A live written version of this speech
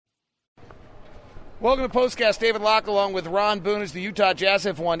Welcome to Postcast. David Locke along with Ron Boone as the Utah Jazz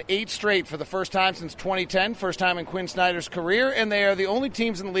have won 8 straight for the first time since 2010, first time in Quinn Snyder's career, and they are the only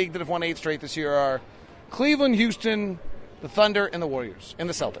teams in the league that have won 8 straight this year are Cleveland, Houston, the Thunder, and the Warriors, and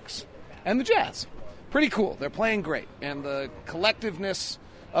the Celtics, and the Jazz. Pretty cool. They're playing great, and the collectiveness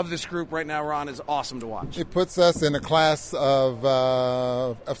of this group right now, Ron, is awesome to watch. It puts us in a class of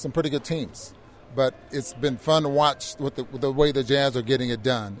some pretty good teams, but it's been fun to watch with the way the Jazz are getting it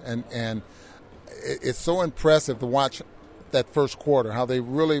done, and it's so impressive to watch that first quarter, how they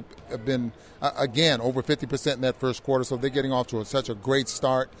really have been, again, over 50% in that first quarter, so they're getting off to such a great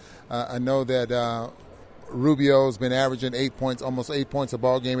start. I know that Rubio's been averaging 8 points, almost 8 points a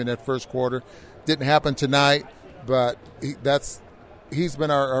ball game in that first quarter. Didn't happen tonight, but he's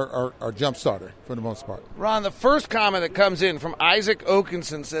been our jump starter for the most part. Ron, the first comment that comes in from Isaac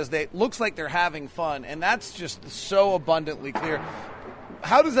Okinson says that it looks like they're having fun, and that's just so abundantly clear.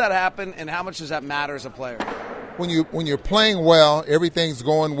 How does that happen, and how much does that matter as a player? When you're playing well, everything's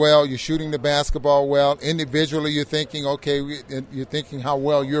going well. You're shooting the basketball well. Individually, you're thinking, you're thinking how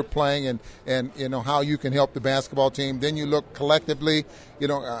well you're playing, and you know how you can help the basketball team. Then you look collectively,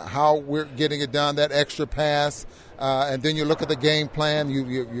 how we're getting it done. That extra pass. And then you look at the game plan.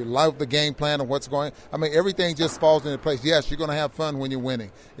 You love the game plan of what's going. I mean, everything just falls into place. Yes, you're going to have fun when you're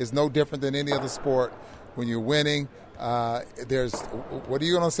winning. It's no different than any other sport. When you're winning, what are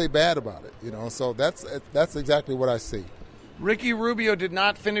you going to say bad about it? So that's exactly what I see. Ricky Rubio did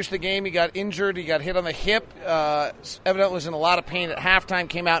not finish the game. He got injured. He got hit on the hip. Evidently was in a lot of pain at halftime.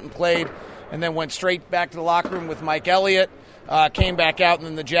 Came out and played, and then went straight back to the locker room with Mike Elliott. Came back out, and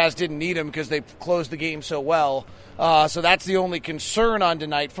then the Jazz didn't need him because they closed the game so well. So that's the only concern on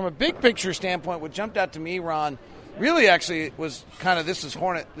tonight. From a big picture standpoint, what jumped out to me, Ron, really actually was kind of this is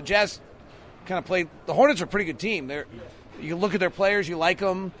Hornet. The Jazz kind of played. The Hornets are a pretty good team. You look at their players, you like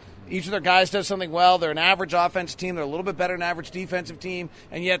them. Each of their guys does something well. They're an average offensive team. They're a little bit better than average defensive team,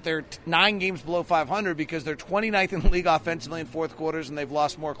 and yet they're 9 games below 500 because they're 29th in the league offensively in fourth quarters, and they've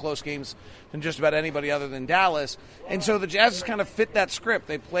lost more close games than just about anybody other than Dallas. And so the Jazz has kind of fit that script.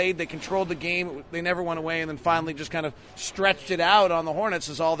 They played, they controlled the game, they never went away, and then finally just kind of stretched it out on the Hornets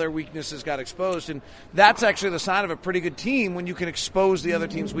as all their weaknesses got exposed. And that's actually the sign of a pretty good team when you can expose the other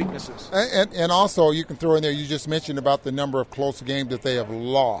team's weaknesses. And also you can throw in there, you just mentioned about the number of close games that they have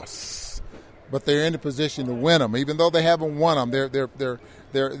lost. But they're in a position to win them, even though they haven't won them.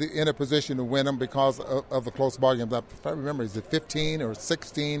 They're in a position to win them because of the close ball games. If I remember, is it 15 or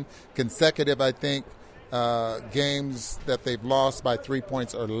 16 consecutive? I think games that they've lost by 3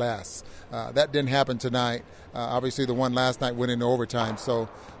 points or less. That didn't happen tonight. Obviously, the one last night went into overtime.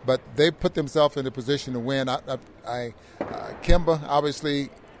 But they put themselves in a position to win. Kemba obviously,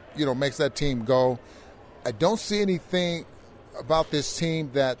 makes that team go. I don't see anything about this team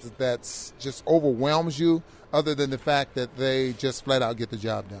that's just overwhelms you other than the fact that they just flat out get the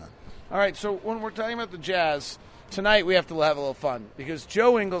job done. All right, so when we're talking about the Jazz, tonight we have to have a little fun because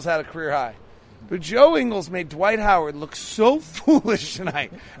Joe Ingles had a career high. But Joe Ingles made Dwight Howard look so foolish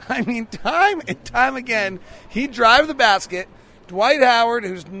tonight. I mean, time and time again, he'd drive the basket. Dwight Howard,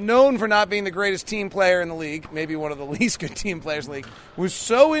 who's known for not being the greatest team player in the league, maybe one of the least good team players in the league, was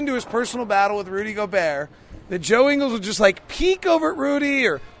so into his personal battle with Rudy Gobert that Joe Ingles would just peek over at Rudy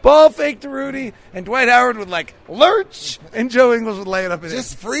or ball fake to Rudy, and Dwight Howard would lurch, and Joe Ingles would lay it up in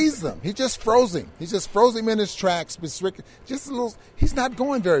just freeze them. He just froze him. He just froze him in his tracks. Just a little. He's not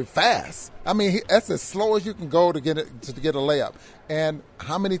going very fast. I mean, that's as slow as you can go to get a layup. And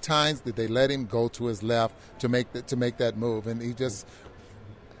how many times did they let him go to his left to make that move? And he just.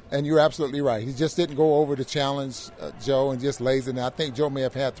 And you're absolutely right. He just didn't go over to challenge Joe and just lays it in. I think Joe may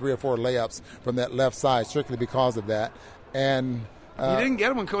have had 3 or 4 layups from that left side strictly because of that. And he didn't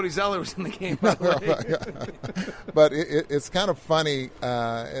get him when Cody Zeller was in the game, by the way. But it's kind of funny,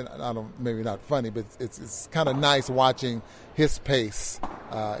 and maybe not funny, but it's kind of nice watching his pace.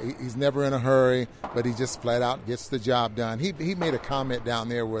 He's never in a hurry, but he just flat out gets the job done. He made a comment down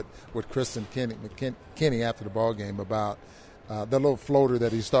there with Kristen Kenny after the ball game about the little floater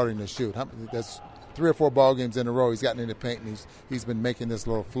that he's starting to shoot. That's 3 or 4 ball games in a row. He's gotten in the paint, and he's been making this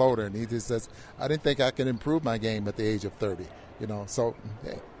little floater. And he just says, I didn't think I could improve my game at the age of 30. So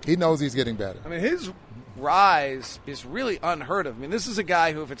he knows he's getting better. I mean, his rise is really unheard of. I mean, this is a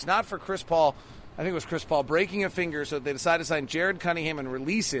guy who, if it's not for Chris Paul, I think it was Chris Paul breaking a finger, so they decided to sign Jared Cunningham and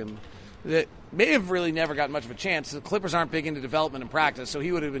release him, that may have really never gotten much of a chance. The Clippers aren't big into development and practice, so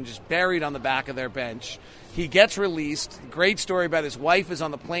he would have been just buried on the back of their bench. He gets released. Great story about his wife is on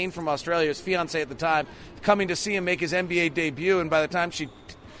the plane from Australia, his fiancée at the time, coming to see him make his NBA debut, and by the time she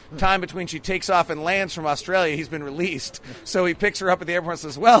time between she takes off and lands from Australia, he's been released. So he picks her up at the airport and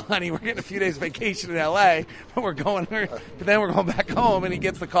says, well, honey, we're getting a few days vacation in L.A., but then we're going back home, and he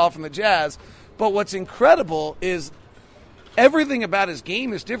gets the call from the Jazz. But what's incredible is everything about his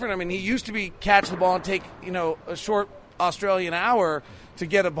game is different. I mean, he used to be catch the ball and take, a short Australian hour to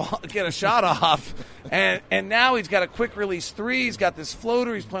get a shot off, and now he's got a quick release three. He's got this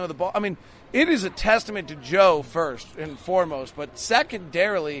floater. He's playing with the ball. I mean, it is a testament to Joe first and foremost, but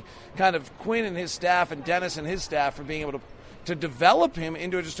secondarily, kind of Quinn and his staff and Dennis and his staff for being able to develop him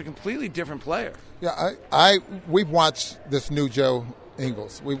into just a completely different player. Yeah, we've watched this new Joe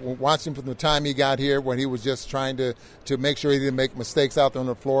Ingles. We watched him from the time he got here when he was just trying to make sure he didn't make mistakes out there on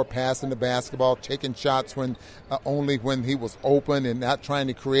the floor, passing the basketball, taking shots only when he was open and not trying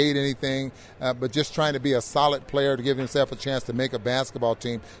to create anything, but just trying to be a solid player to give himself a chance to make a basketball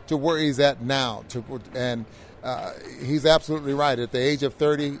team to where he's at now. He's absolutely right. At the age of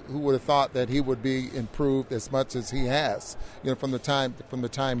 30, who would have thought that he would be improved as much as he has, from the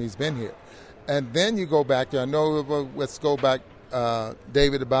time he's been here. And then you go back there. I know, let's go back,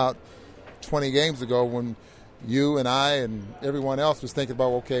 David, about 20 games ago when you and I and everyone else was thinking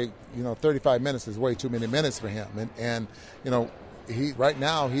about, 35 minutes is way too many minutes for him. And he right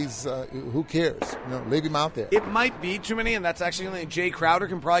now he's who cares? Leave him out there. It might be too many, and that's actually only Jay Crowder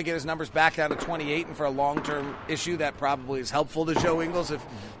can probably get his numbers back down to 28, and for a long-term issue that probably is helpful to Joe Ingles.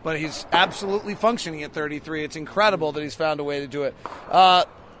 But he's absolutely functioning at 33. It's incredible that he's found a way to do it.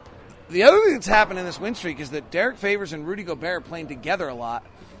 The other thing that's happened in this win streak is that Derek Favors and Rudy Gobert are playing together a lot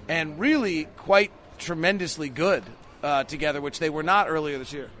and really quite tremendously good together, which they were not earlier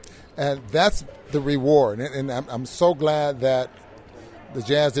this year. And that's the reward. And I'm so glad that the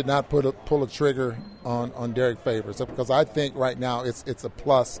Jazz did not pull a trigger on Derek Favors, because I think right now it's a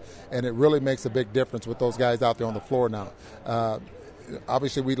plus, and it really makes a big difference with those guys out there on the floor now.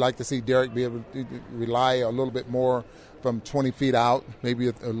 Obviously, we'd like to see Derek be able to rely a little bit more from 20 feet out, maybe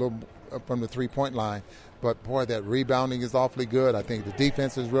a little from the three-point line. But, boy, that rebounding is awfully good. I think the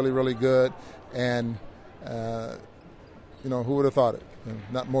defense is really, really good. And, who would have thought it?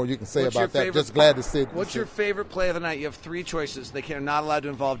 Not more you can say about that. Just glad to see it. What's your favorite play of the night? You have three choices. They are not allowed to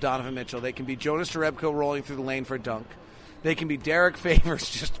involve Donovan Mitchell. They can be Jonas Jerebko rolling through the lane for a dunk. They can be Derek Favors,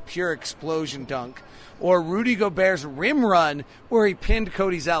 just pure explosion dunk. Or Rudy Gobert's rim run where he pinned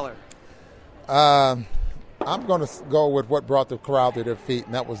Cody Zeller. I'm going to go with what brought the crowd to their feet,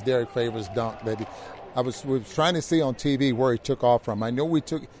 and that was Derek Favors' dunk. We were trying to see on TV where he took off from. I know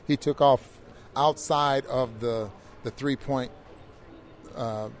he took off outside of the 3-point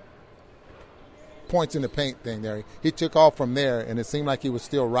points in the paint thing there. He took off from there, and it seemed like he was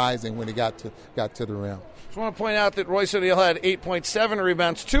still rising when he got to the rim. Just want to point out that Royce O'Neal had 8.7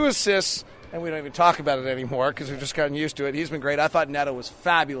 rebounds, 2 assists, and we don't even talk about it anymore because we've just gotten used to it. He's been great. I thought Neto was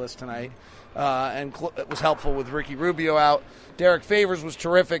fabulous tonight. And it was helpful with Ricky Rubio out. Derek Favors was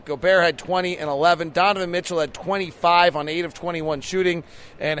terrific. Gobert had 20 and 11. Donovan Mitchell had 25 on 8 of 21 shooting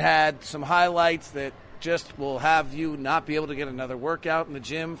and had some highlights that just will have you not be able to get another workout in the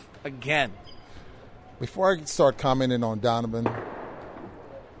gym again. Before I start commenting on Donovan,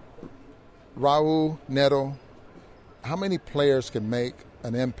 Raul, Neto, how many players can make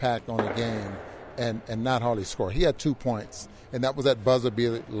an impact on a game and not hardly score? He had 2 points, and that was that buzzer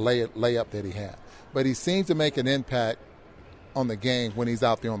beater layup that he had. But he seems to make an impact on the game when he's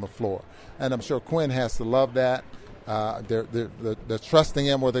out there on the floor. And I'm sure Quinn has to love that. They're trusting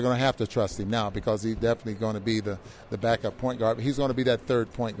him, or they're going to have to trust him now, because he's definitely going to be the backup point guard. He's going to be that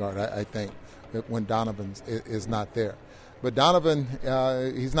third point guard, I think, when Donovan is not there. But Donovan,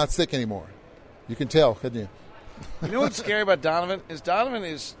 he's not sick anymore. You can tell, couldn't you? You know what's scary about Donovan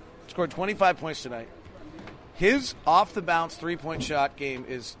is scored 25 points tonight. His off-the-bounce three-point shot game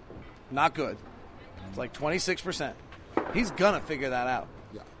is not good. It's like 26%. He's going to figure that out.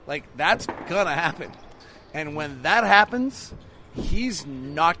 Yeah. Like, that's going to happen. And when that happens, he's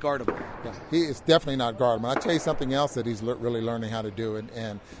not guardable. Yeah, he is definitely not guardable. I'll tell you something else that he's really learning how to do,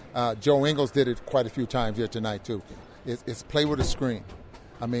 and Joe Ingles did it quite a few times here tonight too, is play with a screen.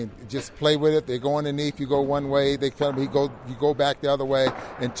 I mean, just play with it. They go underneath. You go one way. They come. You go back the other way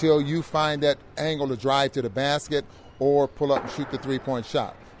until you find that angle to drive to the basket or pull up and shoot the three-point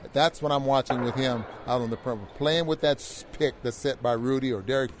shot. That's what I'm watching with him out on the perimeter. Playing with that pick that's set by Rudy or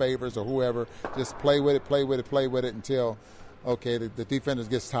Derek Favors or whoever. Just play with it until, okay, the defender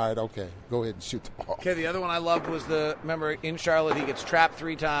gets tired. Okay, go ahead and shoot the ball. Okay, the other one I loved was remember in Charlotte, he gets trapped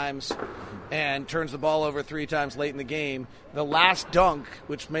 3 times and turns the ball over 3 times late in the game. The last dunk,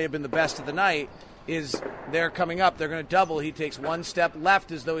 which may have been the best of the night, is they're coming up. They're going to double. He takes one step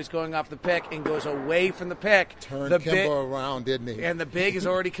left as though he's going off the pick and goes away from the pick. Turned Kimba around, didn't he? And the big is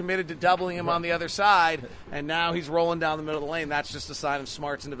already committed to doubling him on the other side, and now he's rolling down the middle of the lane. That's just a sign of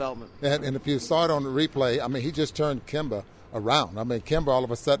smarts and development. And if you saw it on the replay, I mean, he just turned Kimba around. I mean, Kimba all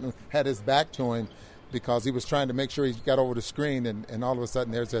of a sudden had his back to him because he was trying to make sure he got over the screen, and all of a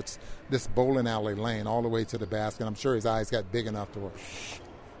sudden there's this bowling alley lane all the way to the basket. I'm sure his eyes got big enough to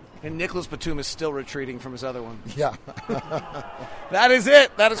And Nicholas Batum is still retreating from his other one. Yeah. That is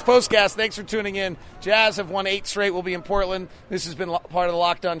it. That is Postcast. Thanks for tuning in. Jazz have won 8 straight. We'll be in Portland. This has been part of the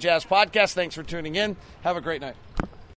Locked On Jazz podcast. Thanks for tuning in. Have a great night.